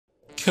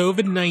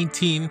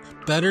COVID-19,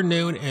 better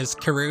known as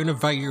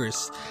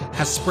coronavirus,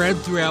 has spread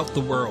throughout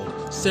the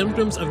world.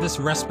 Symptoms of this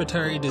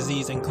respiratory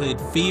disease include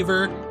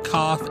fever,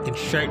 cough, and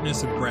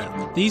shortness of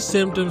breath. These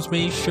symptoms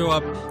may show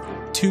up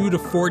 2 to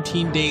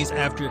 14 days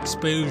after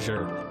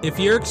exposure. If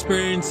you're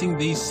experiencing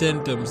these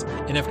symptoms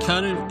and have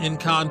come in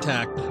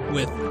contact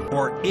with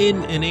or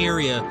in an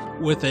area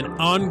with an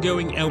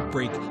ongoing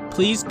outbreak,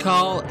 please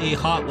call a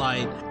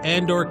hotline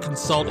and/or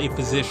consult a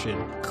physician.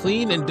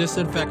 Clean and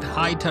disinfect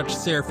high-touch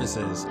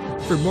surfaces.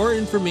 For more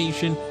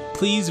information,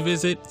 please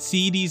visit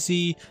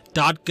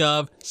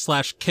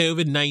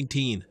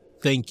cdc.gov/COVID-19.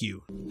 Thank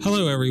you.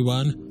 Hello,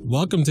 everyone.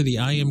 Welcome to the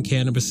I Am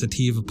Cannabis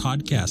Sativa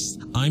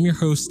podcast. I'm your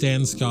host,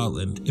 Dan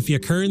Scotland. If you're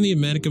currently a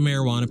medical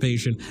marijuana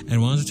patient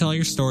and want to tell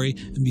your story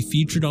and be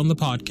featured on the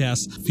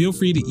podcast, feel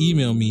free to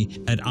email me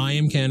at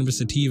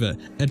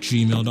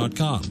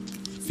iamcannabissativa@gmail.com.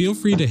 Feel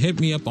free to hit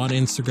me up on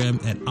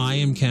Instagram at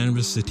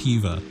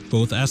iamcannabissativa,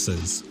 both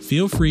S's.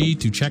 Feel free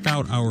to check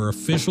out our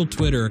official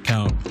Twitter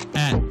account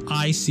at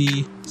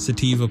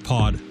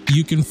ICSativaPod.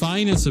 You can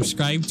find and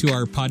subscribe to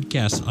our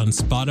podcast on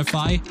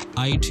Spotify,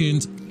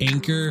 iTunes,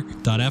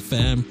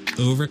 Anchor.fm,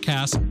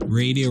 Overcast,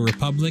 Radio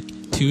Republic,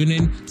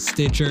 TuneIn,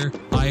 Stitcher,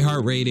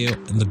 iHeartRadio,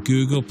 and the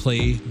Google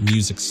Play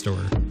Music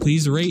Store.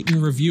 Please rate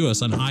and review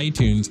us on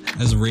iTunes,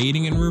 as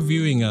rating and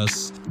reviewing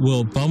us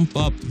will bump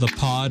up the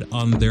pod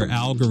on their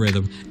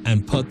algorithm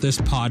and put this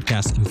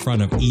podcast in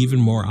front of even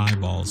more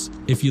eyeballs.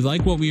 If you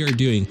like what we are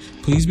doing,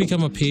 please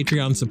become a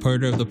Patreon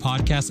supporter of the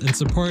podcast and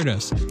support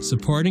us.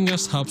 Supporting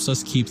us helps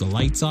us keep the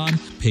lights on,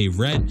 pay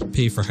rent,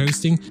 pay for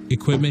hosting,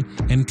 equipment,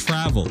 and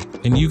travel.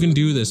 And you can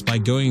do this by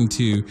going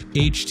to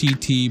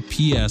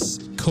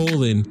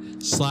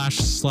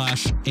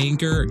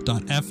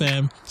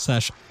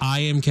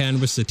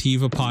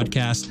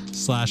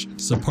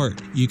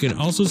https://anchor.fm/iamcannabissativapodcast/support. You can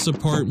also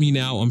support me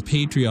now on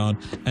Patreon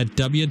at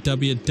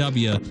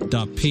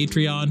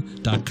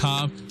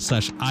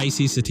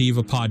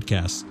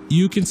www.patreon.com/ICSativaPodcast.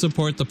 You can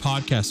support the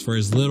podcast for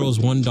as little as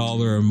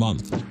 $1 a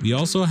month. We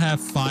also have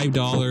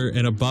 $5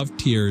 and above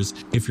tiers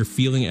if you're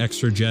feeling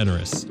extra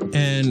generous.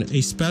 And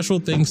a special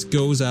thanks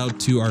goes out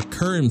to our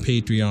current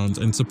Patreons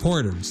and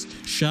supporters.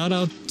 Shout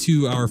out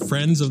to our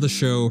friends of the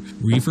show,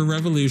 Reefer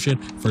Revolution,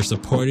 for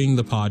supporting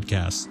the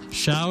podcast.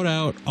 Shout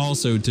out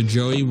also to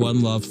Joey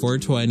One Love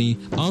 420,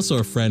 also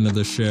a friend of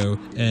the show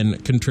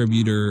and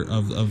contributor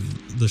of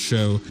the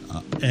show,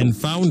 and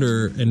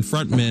founder and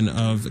frontman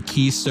of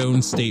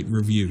Keystone State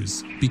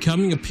Reviews.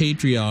 Becoming a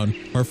Patreon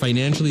or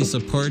financially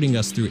supporting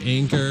us through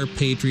Anchor,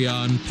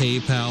 Patreon,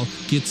 PayPal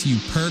gets you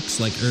perks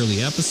like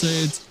early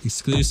episodes,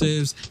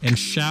 exclusives, and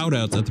shout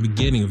outs at the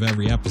beginning of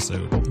every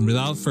episode. And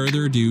without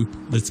further ado,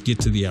 let's get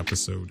to the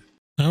episode.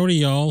 Howdy,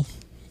 y'all.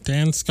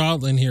 Dan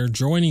Scotland here,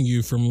 joining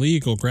you from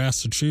legal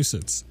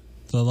Massachusetts,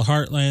 the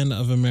heartland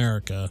of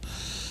America.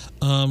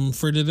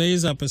 For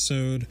today's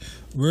episode,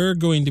 we're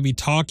going to be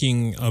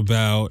talking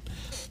about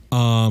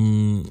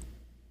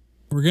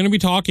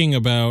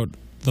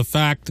the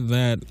fact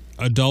that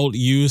adult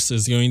use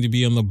is going to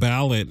be on the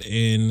ballot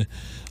in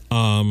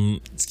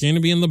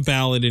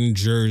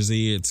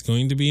Jersey. It's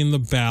going to be in the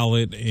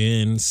ballot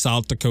in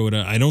South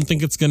Dakota. I don't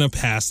think it's going to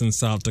pass in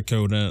South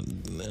Dakota.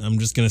 I'm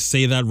just going to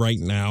say that right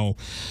now.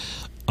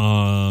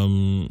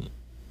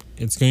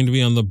 It's going to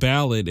be on the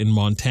ballot in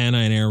Montana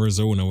and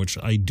Arizona, which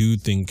I do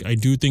think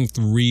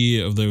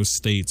 3 of those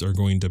states are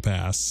going to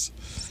pass.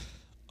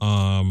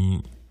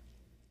 And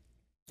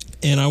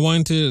I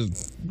wanted to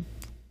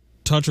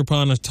touch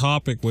upon a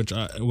topic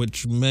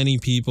which many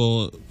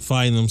people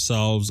find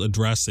themselves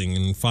addressing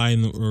and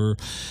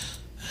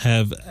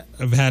have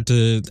had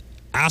to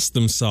ask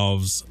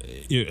themselves,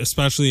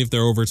 especially if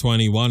they're over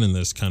 21 in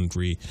this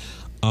country.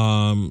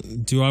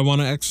 Do I want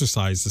to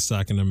exercise the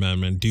Second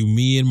Amendment? Do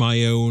me and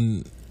my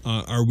own,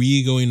 are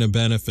we going to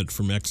benefit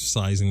from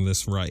exercising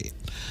this right?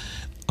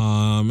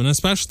 And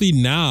especially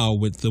now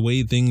with the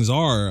way things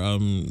are,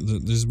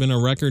 there's been a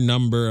record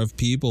number of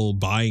people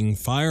buying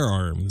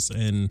firearms,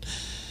 and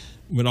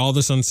with all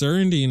this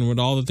uncertainty and with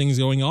all the things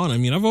going on, I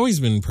mean, I've always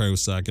been pro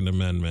Second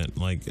Amendment.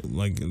 Like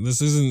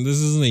this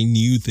isn't a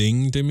new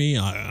thing to me.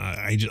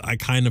 I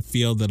kind of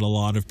feel that a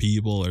lot of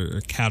people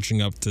are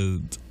catching up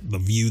to the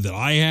view that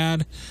I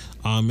had,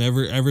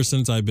 ever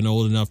since I've been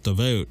old enough to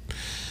vote.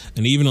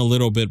 And even a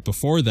little bit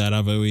before that,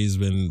 I've always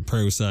been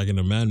pro Second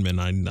Amendment.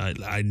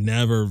 I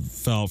never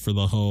felt for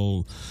the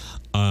whole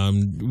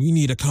we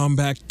need to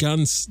combat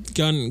gun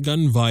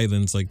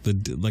violence like the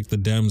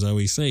Dems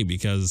always say,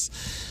 because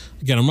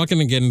again, I'm not going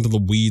to get into the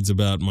weeds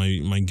about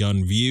my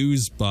gun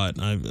views, but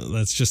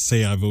let's just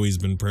say I've always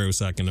been pro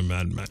Second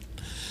Amendment.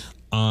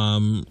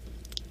 And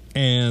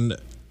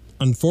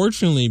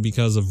unfortunately,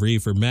 because of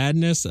reefer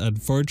madness,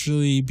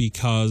 unfortunately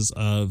because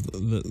of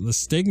the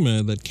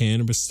stigma that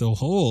cannabis still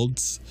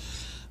holds,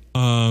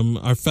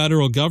 our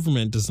federal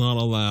government does not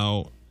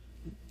allow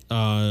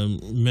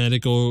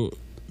medical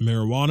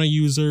marijuana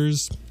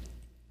users,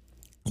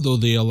 though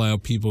they allow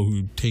people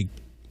who take,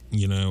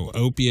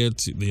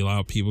 opiates, they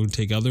allow people who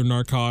take other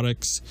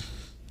narcotics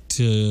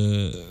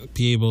to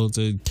be able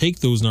to take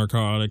those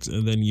narcotics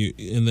and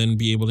then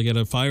be able to get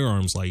a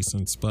firearms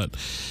license. But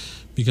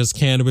because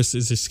cannabis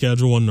is a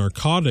Schedule I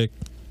narcotic,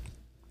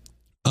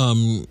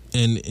 and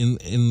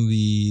in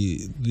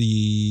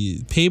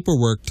the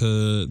paperwork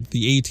to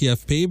the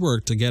ATF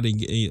paperwork to get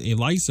a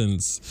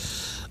license,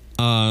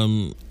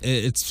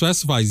 it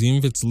specifies even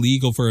if it's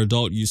legal for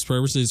adult use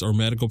purposes or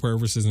medical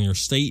purposes in your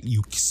state,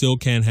 you still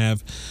can't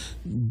have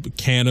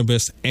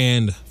cannabis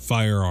and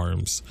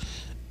firearms.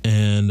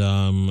 And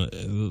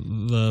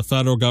the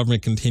federal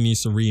government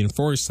continues to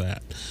reinforce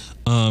that.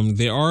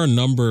 There are a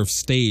number of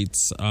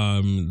states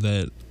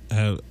that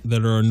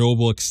are a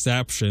noble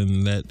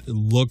exception that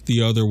look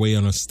the other way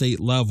on a state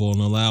level and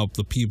allow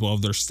the people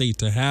of their state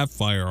to have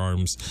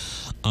firearms.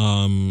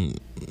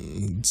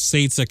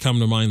 States that come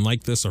to mind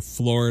like this are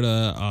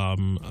Florida,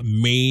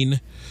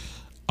 Maine,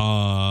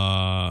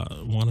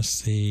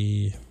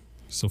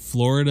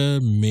 Florida,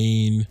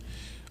 Maine,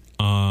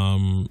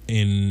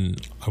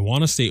 and I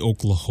want to say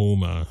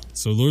Oklahoma.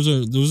 So those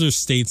are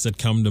states that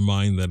come to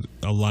mind that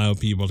allow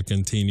people to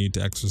continue to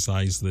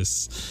exercise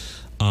this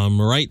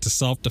right to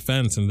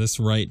self-defense and this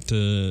right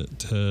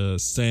to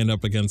stand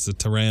up against a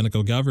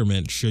tyrannical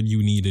government should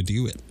you need to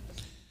do it.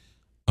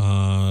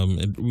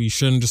 We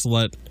shouldn't just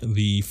let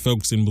the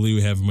folks in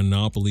blue have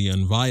monopoly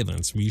on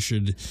violence. We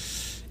should,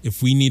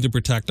 if we need to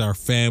protect our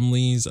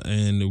families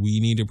and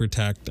we need to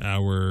protect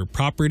our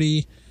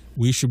property,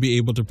 we should be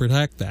able to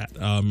protect that.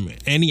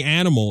 Any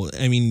animal,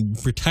 I mean,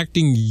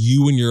 protecting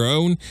you and your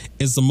own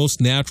is the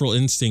most natural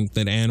instinct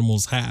that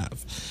animals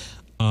have.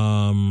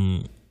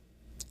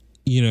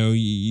 You know,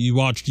 you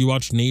watch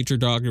nature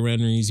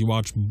documentaries, you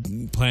watch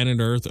Planet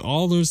Earth,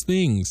 all those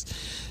things.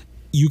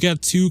 You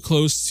get too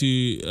close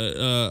to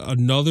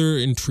another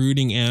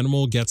intruding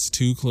animal gets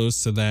too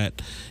close to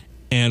that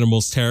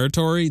animal's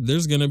territory,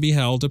 there's going to be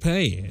hell to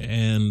pay.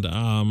 And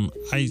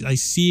I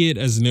see it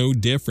as no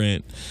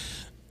different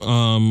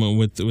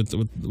with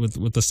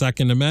the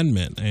Second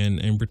Amendment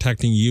and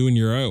protecting you and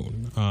your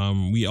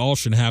own. We all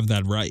should have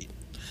that right.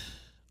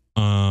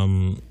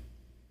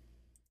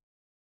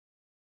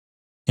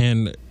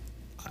 And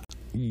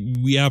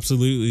we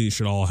absolutely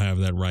should all have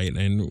that right,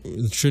 and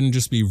it shouldn't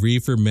just be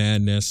reefer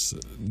madness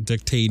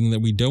dictating that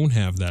we don't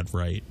have that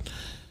right.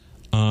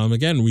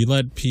 Again, we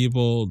let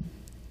people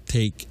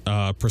take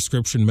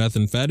prescription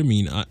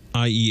methamphetamine,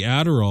 i.e.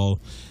 Adderall,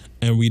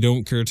 and we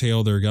don't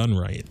curtail their gun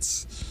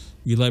rights.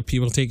 We let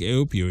people take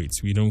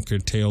opioids. We don't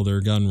curtail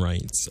their gun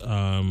rights.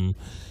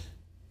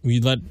 We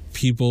let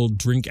people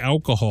drink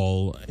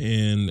alcohol,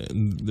 and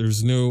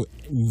there's no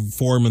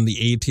form in the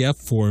ATF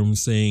form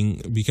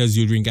saying because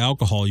you drink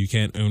alcohol you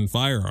can't own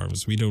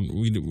firearms.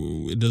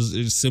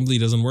 It simply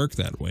doesn't work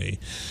that way.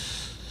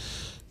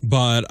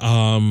 But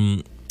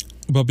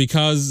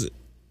because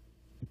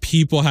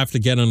people have to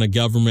get on a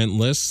government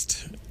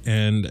list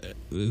and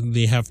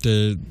they have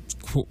to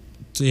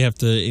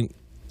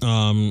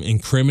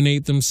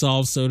incriminate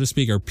themselves, so to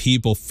speak, or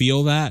people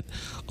feel that,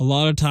 a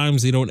lot of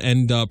times they don't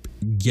end up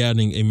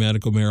getting a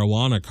medical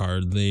marijuana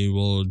card. They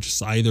will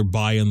just either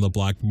buy in the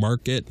black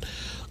market,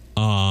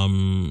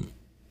 and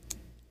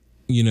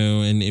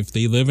if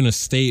they live in a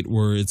state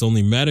where it's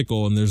only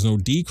medical and there's no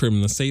decrim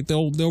in the state,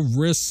 they'll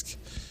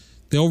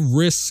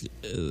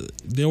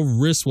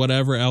risk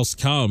whatever else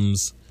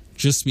comes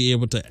just to be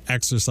able to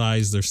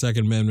exercise their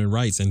Second Amendment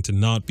rights and to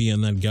not be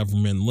on that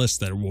government list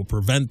that will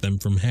prevent them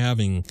from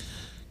having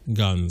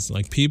guns.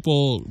 Like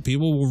people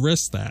will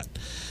risk that.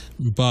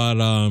 But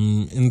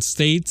in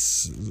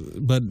states,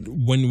 but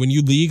when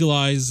you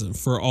legalize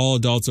for all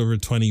adults over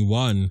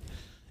 21,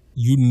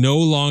 you no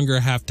longer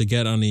have to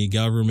get on a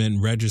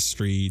government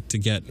registry to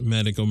get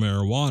medical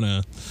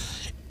marijuana.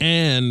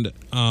 And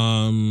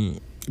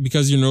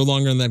because you're no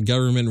longer in that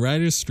government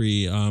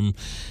registry,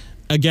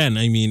 again,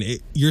 I mean,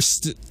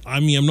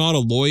 I'm not a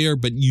lawyer,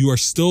 but you are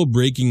still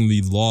breaking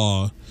the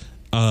law,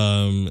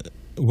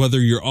 whether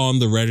you're on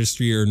the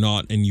registry or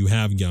not and you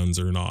have guns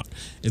or not.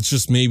 It's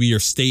just maybe your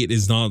state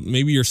is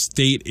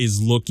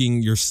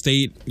looking, your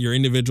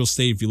individual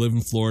state, if you live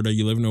in Florida,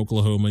 you live in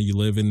Oklahoma, you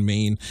live in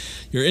Maine,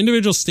 your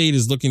individual state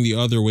is looking the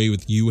other way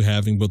with you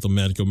having both a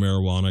medical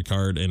marijuana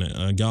card and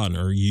a gun,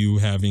 or you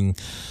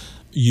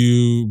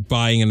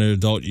buying an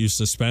adult use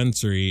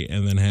dispensary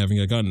and then having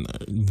a gun.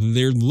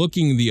 They're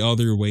looking the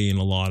other way in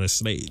a lot of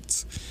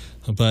states.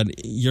 But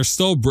you're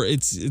still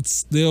it's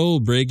still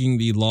breaking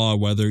the law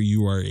whether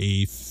you are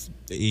a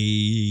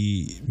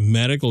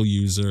medical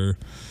user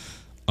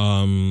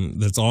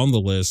that's on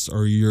the list,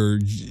 or you're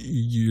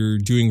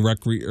doing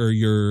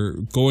you're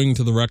going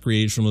to the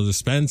recreational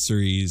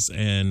dispensaries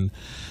and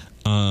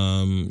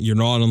you're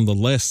not on the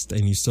list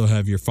and you still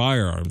have your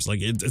firearms.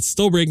 Like it's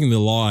still breaking the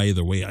law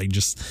either way. I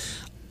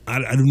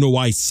don't know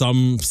why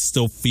some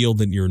still feel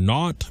that you're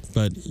not,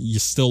 but you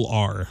still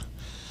are.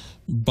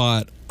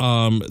 But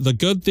the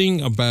good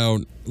thing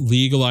about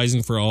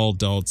legalizing for all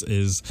adults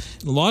is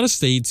in a lot of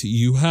states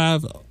you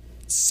have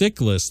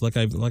sick lists, like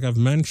I've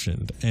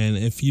mentioned, and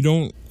if you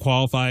don't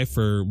qualify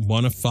for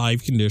one of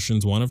 5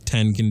 conditions, one of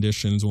 10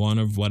 conditions, one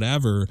of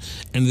whatever,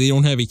 and they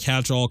don't have a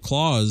catch-all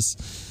clause,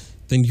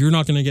 then you're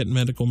not going to get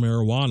medical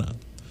marijuana.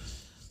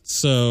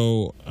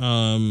 So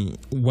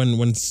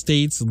when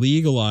states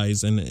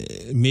legalize and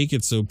make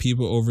it so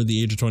people over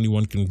the age of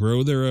 21 can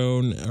grow their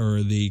own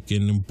or they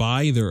can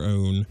buy their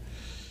own,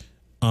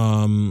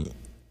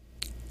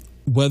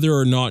 whether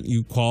or not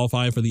you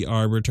qualify for the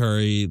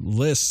arbitrary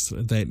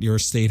list that your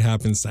state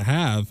happens to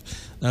have,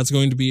 that's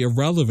going to be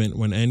irrelevant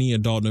when any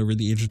adult over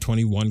the age of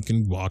 21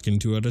 can walk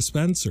into a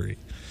dispensary.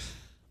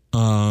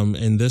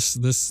 And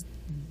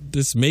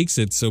this makes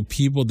it so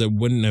people that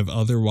wouldn't have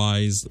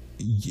otherwise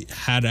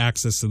had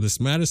access to this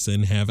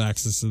medicine have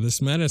access to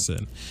this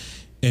medicine.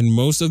 And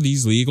most of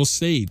these legal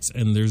states,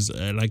 and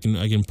I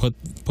can put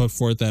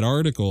forth that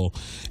article,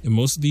 in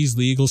most of these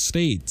legal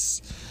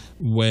states,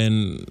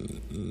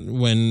 when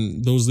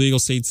those legal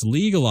states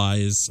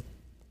legalize,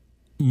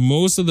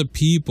 most of the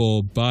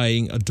people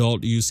buying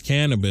adult use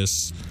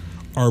cannabis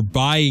are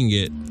buying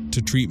it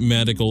to treat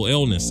medical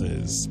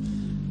illnesses.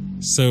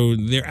 So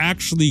they're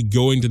actually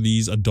going to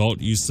these adult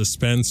use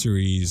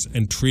dispensaries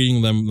and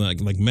treating them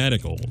like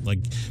medical, like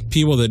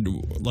people that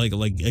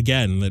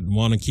that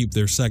want to keep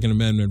their Second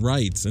Amendment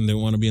rights and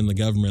don't want to be in the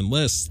government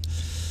list.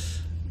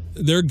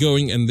 They're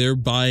going and they're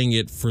buying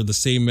it for the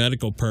same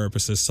medical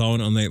purposes someone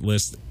on that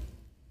list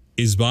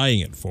is buying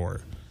it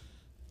for.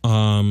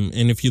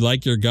 And if you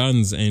like your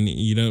guns and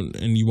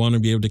you want to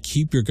be able to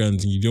keep your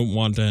guns and you don't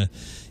want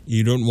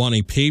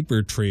a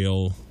paper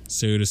trail,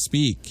 so to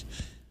speak.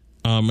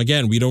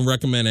 Again, we don't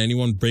recommend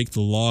anyone break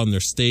the law in their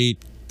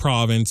state,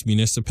 province,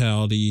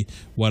 municipality,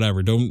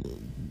 whatever. Don't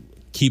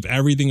keep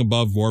everything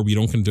above board. We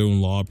don't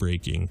condone law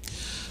breaking.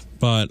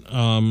 But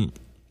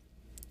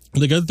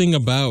the good thing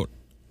about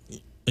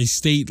a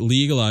state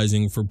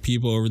legalizing for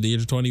people over the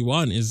age of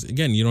 21 is,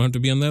 again, you don't have to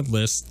be on that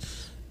list.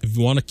 If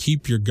you want to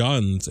keep your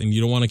guns and you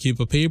don't want to keep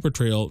a paper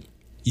trail,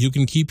 you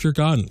can keep your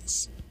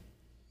guns.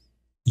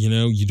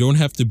 You don't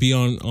have to be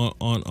on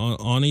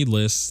a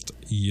list.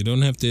 You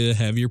don't have to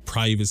have your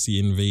privacy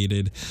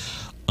invaded.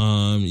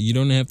 You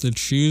don't have to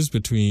choose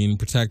between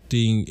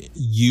protecting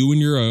you and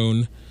your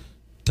own,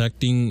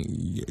 protecting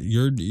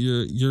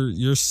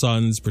your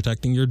sons,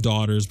 protecting your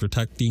daughters,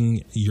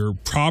 protecting your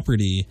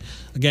property.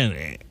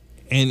 Again,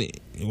 and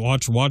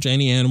watch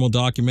any animal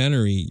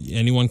documentary.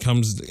 Anyone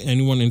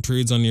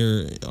intrudes on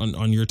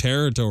your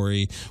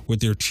territory with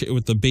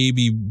the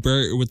baby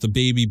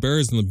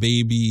birds and the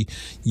baby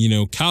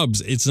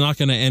cubs. It's not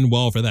going to end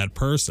well for that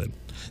person.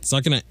 It's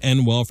not going to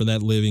end well for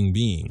that living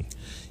being.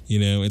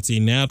 It's a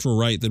natural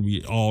right that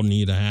we all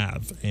need to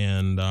have,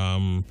 and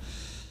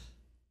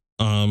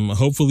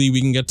hopefully we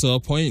can get to a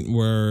point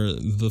where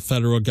the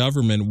federal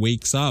government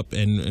wakes up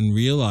and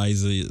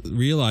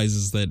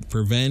realizes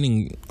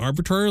that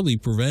arbitrarily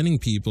preventing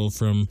people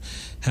from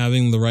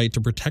having the right to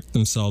protect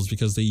themselves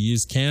because they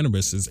use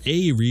cannabis is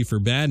A, reefer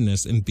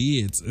badness, and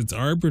B, it's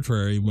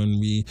arbitrary when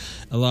we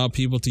allow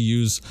people to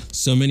use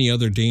so many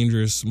other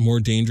more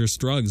dangerous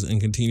drugs and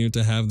continue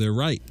to have their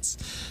rights.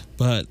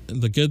 But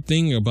the good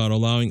thing about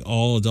allowing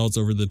all adults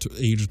over the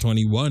age of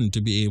 21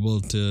 to be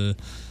able to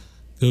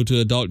go to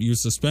adult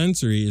use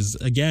dispensary is,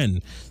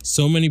 again,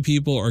 so many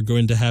people are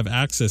going to have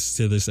access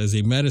to this as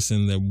a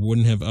medicine that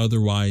wouldn't have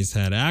otherwise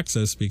had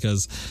access,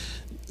 because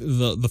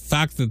the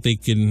fact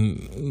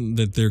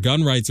that their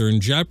gun rights are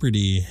in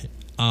jeopardy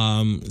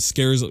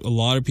scares a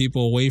lot of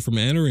people away from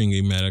entering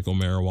a medical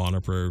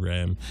marijuana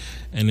program.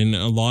 And in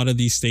a lot of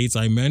these states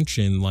I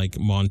mentioned, like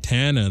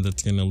Montana,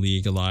 that's going to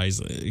legalize,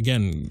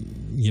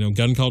 again,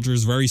 gun culture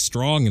is very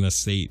strong in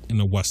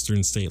a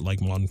western state like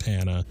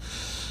Montana.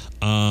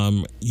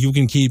 You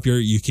can keep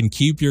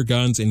your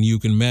guns and you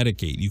can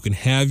medicate. You can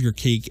have your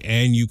cake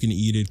and you can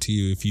eat it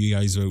too if you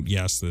guys vote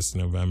yes this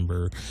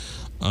November.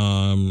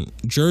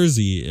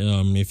 Jersey,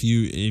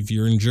 if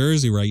you're in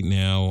Jersey right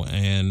now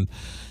and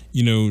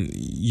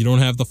you don't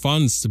have the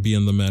funds to be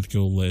on the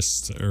medical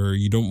list, or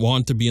you don't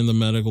want to be in the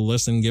medical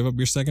list and give up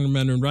your Second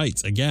Amendment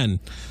rights,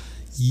 again,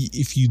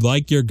 if you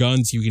like your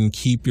guns, you can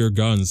keep your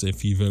guns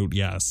if you vote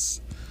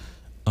yes.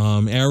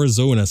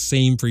 Arizona,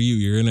 same for you.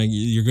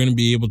 You're gonna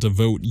be able to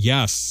vote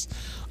yes.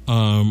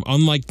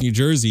 Unlike New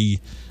Jersey,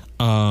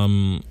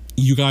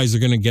 you guys are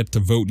gonna get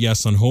to vote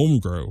yes on home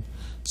grow.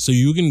 So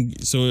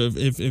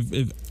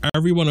if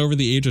everyone over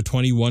the age of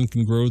 21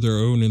 can grow their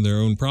own in their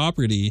own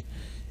property,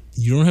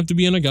 you don't have to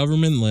be on a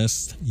government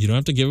list. You don't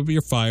have to give up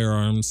your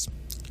firearms.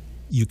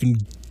 You can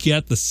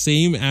get the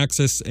same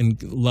access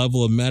and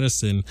level of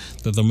medicine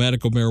that the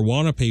medical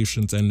marijuana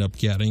patients end up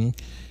getting.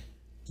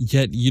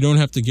 Yet you don't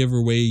have to give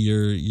away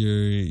your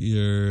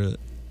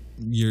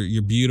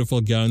beautiful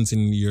guns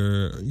and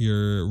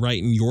your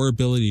right and your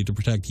ability to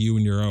protect you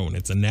and your own.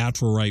 It's a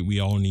natural right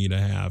we all need to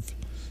have,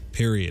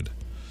 period.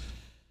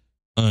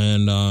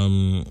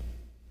 And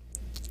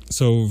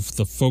so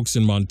the folks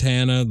in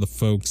Montana, the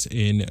folks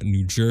in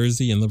New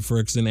Jersey, and the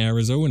folks in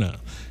Arizona,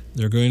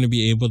 they're going to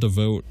be able to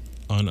vote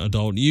on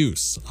adult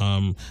use.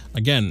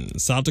 Again,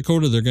 South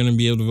Dakota, they're going to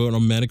be able to vote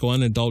on medical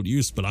and adult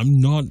use, but I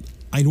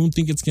don't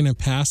think it's going to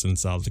pass in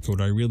South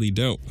Dakota. I really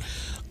don't.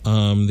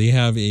 They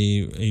have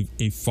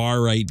a far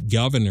right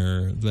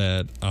governor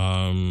that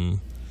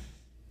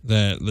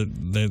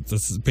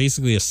that's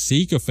basically a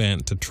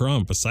sycophant to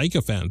Trump, a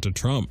sycophant to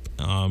Trump.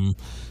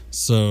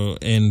 So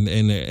and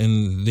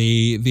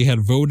they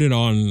had voted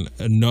on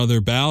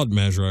another ballot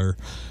measure.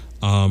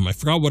 I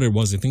forgot what it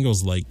was. I think it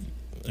was like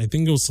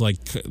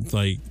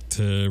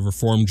to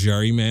reform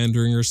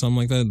gerrymandering or something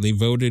like that. They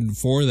voted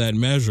for that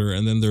measure,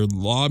 and then their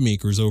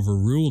lawmakers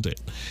overruled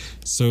it.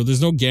 So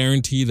there's no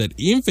guarantee that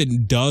if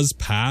it does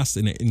pass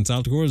in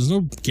South Dakota, there's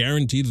no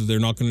guarantee that they're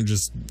not going to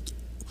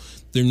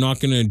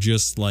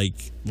just like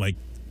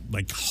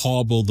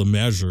hobble the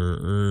measure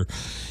or,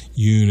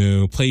 you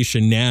know, play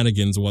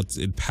shenanigans once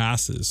it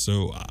passes.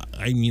 So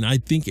I mean, I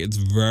think it's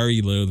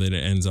very low that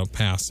it ends up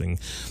passing.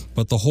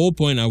 But the whole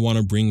point I want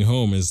to bring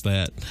home is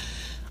that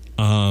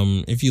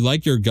if you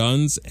like your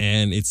guns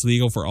and it's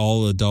legal for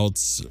all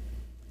adults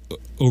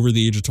over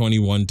the age of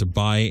 21 to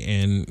buy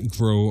and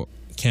grow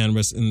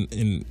cannabis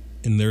in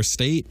their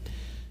state,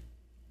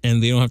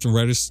 and they don't have to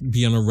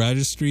be on a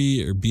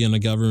registry or be on a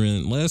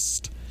government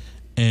list,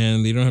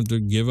 and they don't have to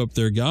give up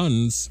their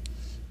guns,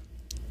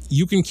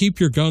 you can keep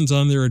your guns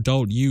on their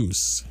adult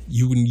use.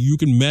 You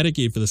can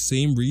medicate for the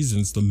same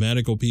reasons the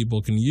medical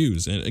people can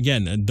use. And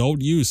again,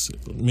 adult use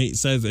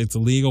says it's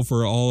illegal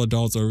for all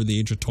adults over the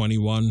age of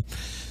 21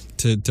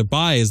 to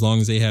buy, as long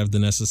as they have the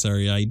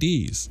necessary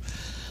IDs.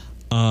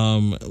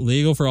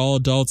 Legal for all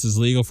adults is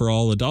legal for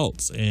all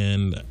adults,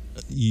 and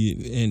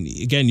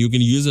again, you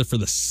can use it for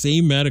the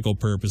same medical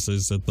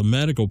purposes that the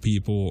medical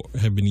people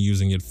have been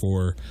using it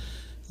for.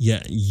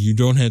 Yeah, you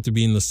don't have to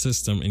be in the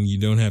system, and you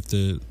don't have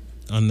to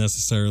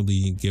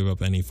unnecessarily give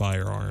up any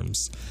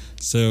firearms.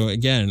 So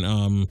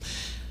again,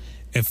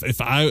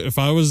 if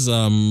I was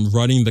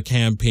running the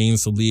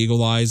campaigns to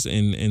legalize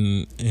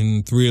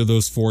in 3 of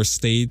those 4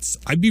 states,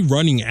 I'd be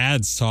running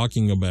ads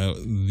talking about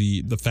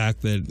the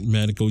fact that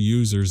medical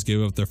users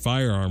give up their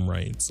firearm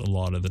rights a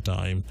lot of the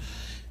time.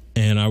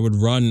 And I would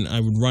run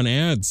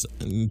ads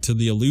to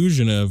the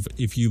illusion of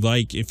if you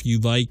like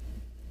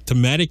to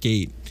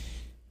medicate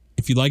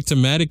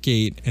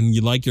and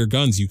you like your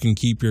guns, you can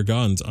keep your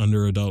guns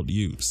under adult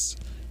use.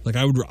 Like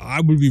I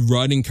would be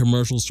running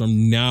commercials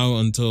from now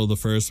until the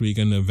first week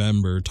in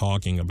November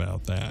talking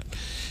about that.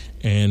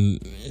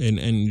 And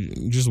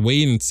just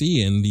wait and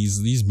see, and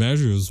these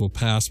measures will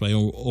pass by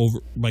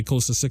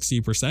close to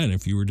 60%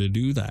 if you were to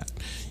do that.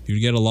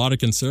 You'd get a lot of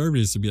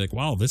conservatives to be like,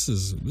 wow, this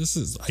is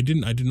I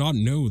did not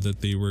know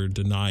that they were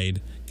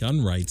denied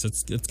gun rights.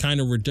 It's kind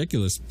of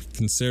ridiculous,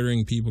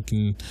 considering people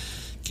can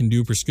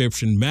do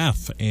prescription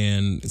meth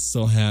and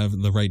still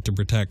have the right to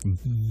protect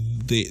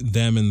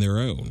them and their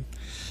own.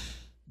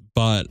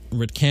 But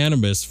with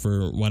cannabis,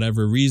 for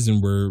whatever reason,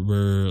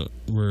 we're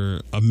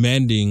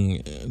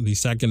amending the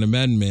Second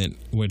Amendment,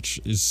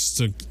 which is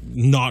to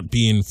not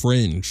be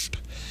infringed.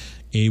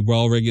 A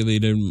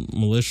well-regulated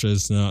militia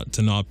is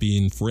not be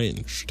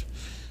infringed.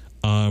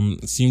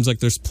 It seems like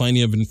there's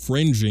plenty of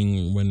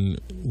infringing when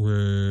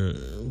we're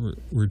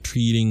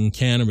treating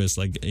cannabis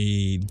like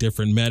a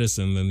different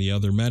medicine than the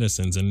other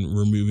medicines and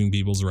removing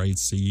people's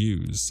rights to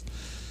use.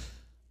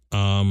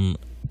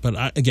 But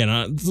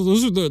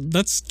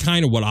that's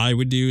kind of what I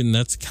would do, and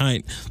that's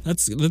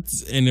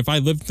and if I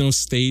lived in those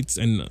states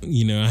and,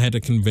 you know, I had to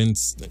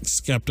convince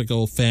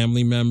skeptical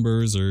family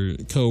members or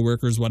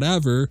coworkers,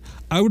 whatever,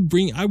 I would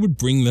bring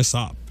this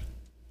up.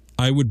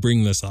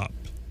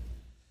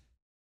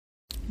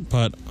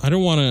 But I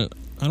don't want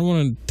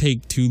to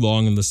take too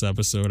long in this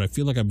episode. I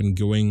feel like I've been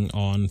going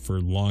on for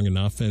long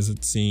enough, as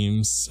it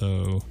seems.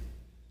 So,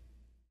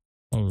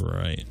 all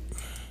right.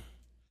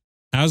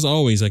 As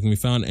always, I can be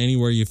found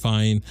anywhere you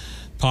find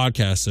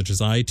podcasts, such as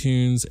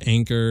iTunes,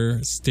 Anchor,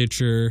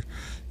 Stitcher,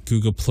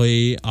 Google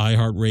Play,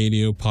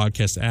 iHeartRadio,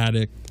 Podcast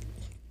Addict,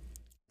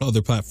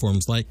 other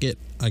platforms like it.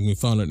 I can be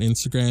found on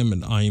Instagram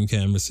at I am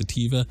Cannabis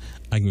Sativa.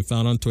 I can be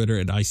found on Twitter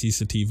at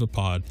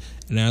ICSativaPod.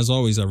 And as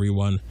always,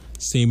 everyone,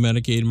 stay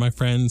medicated, my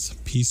friends.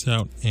 Peace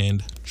out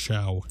and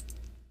ciao.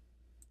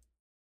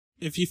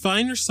 If you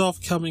find yourself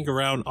coming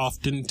around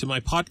often to my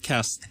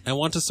podcast and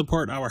want to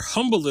support our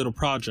humble little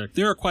project,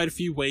 there are quite a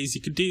few ways you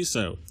could do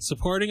so.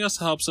 Supporting us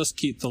helps us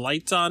keep the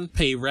lights on,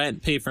 pay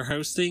rent, pay for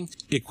hosting,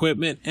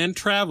 equipment, and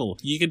travel.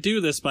 You can do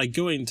this by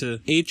going to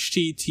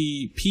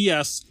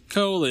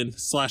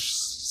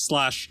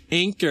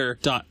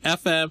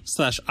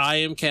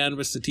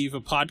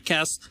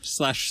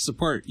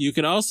https://anchor.fm/IamCannabisSativa/support. You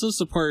can also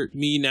support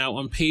me now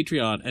on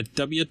Patreon at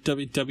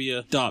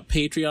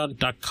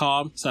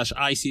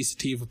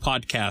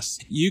www.patreon.com/ICSativapodcast.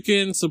 You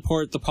can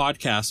support the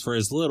podcast for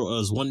as little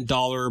as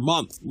 $1 a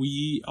month.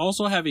 We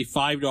also have a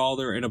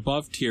 $5 and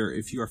above tier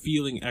if you are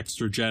feeling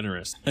extra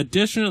generous.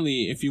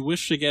 Additionally, if you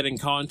wish to get in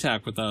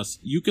contact with us,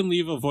 you can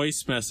leave a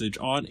voice message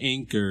on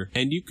Anchor,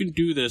 and you can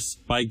do this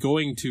by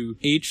going to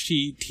https://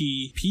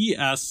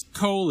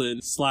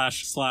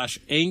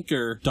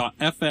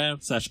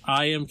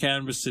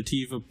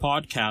 https://anchor.fm/IamCannabisSativa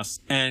podcast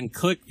and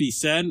click the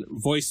send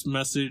voice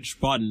message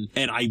button,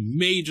 and I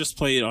may just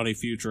play it on a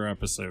future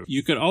episode.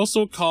 You can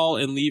also call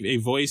and leave a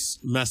voice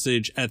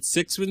message at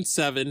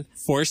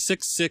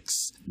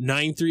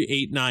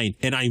 617-466-9389,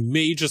 and I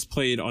may just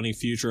play it on a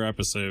future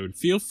episode.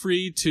 Feel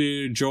free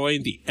to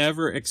join the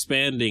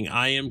ever-expanding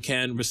I Am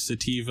Cannabis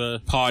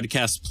Sativa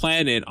podcast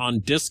planet on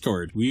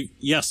Discord. We've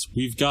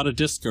got a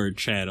Discord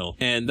channel,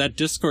 and that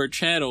Discord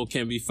channel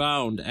can be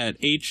found at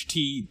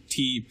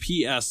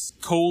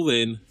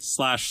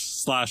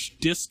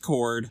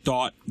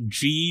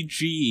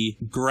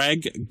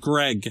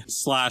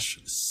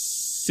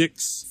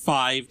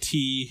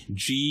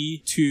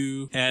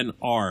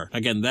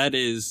Again, that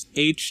is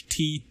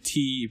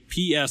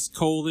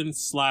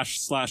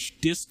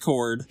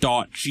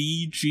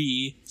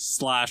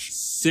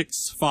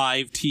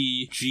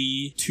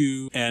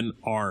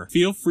https://discord.gg/65tg2nr.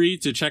 Feel free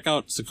to check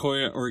out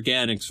Sequoia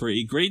Organics for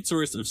a great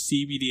source of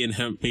CBD and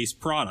hemp-based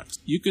products.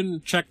 You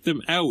can check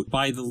them out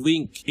by the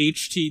link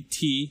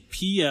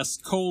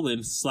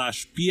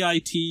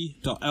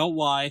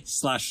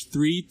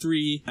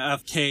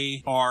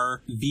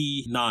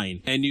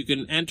https://bit.ly/33fkrv9, and you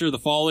can enter the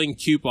following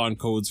coupon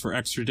codes for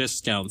extra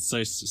discounts,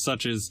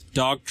 such as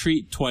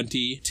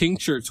DogTreat20,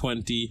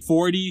 Tincture20,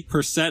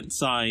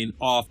 40%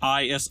 off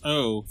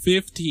ISO,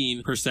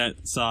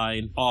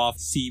 15% off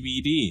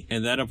CBD,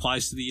 and that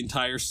applies to the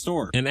entire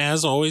store. And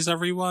as always,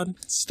 everyone,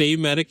 stay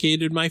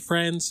medicated, my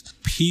friends.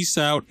 Peace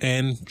out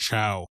and ciao.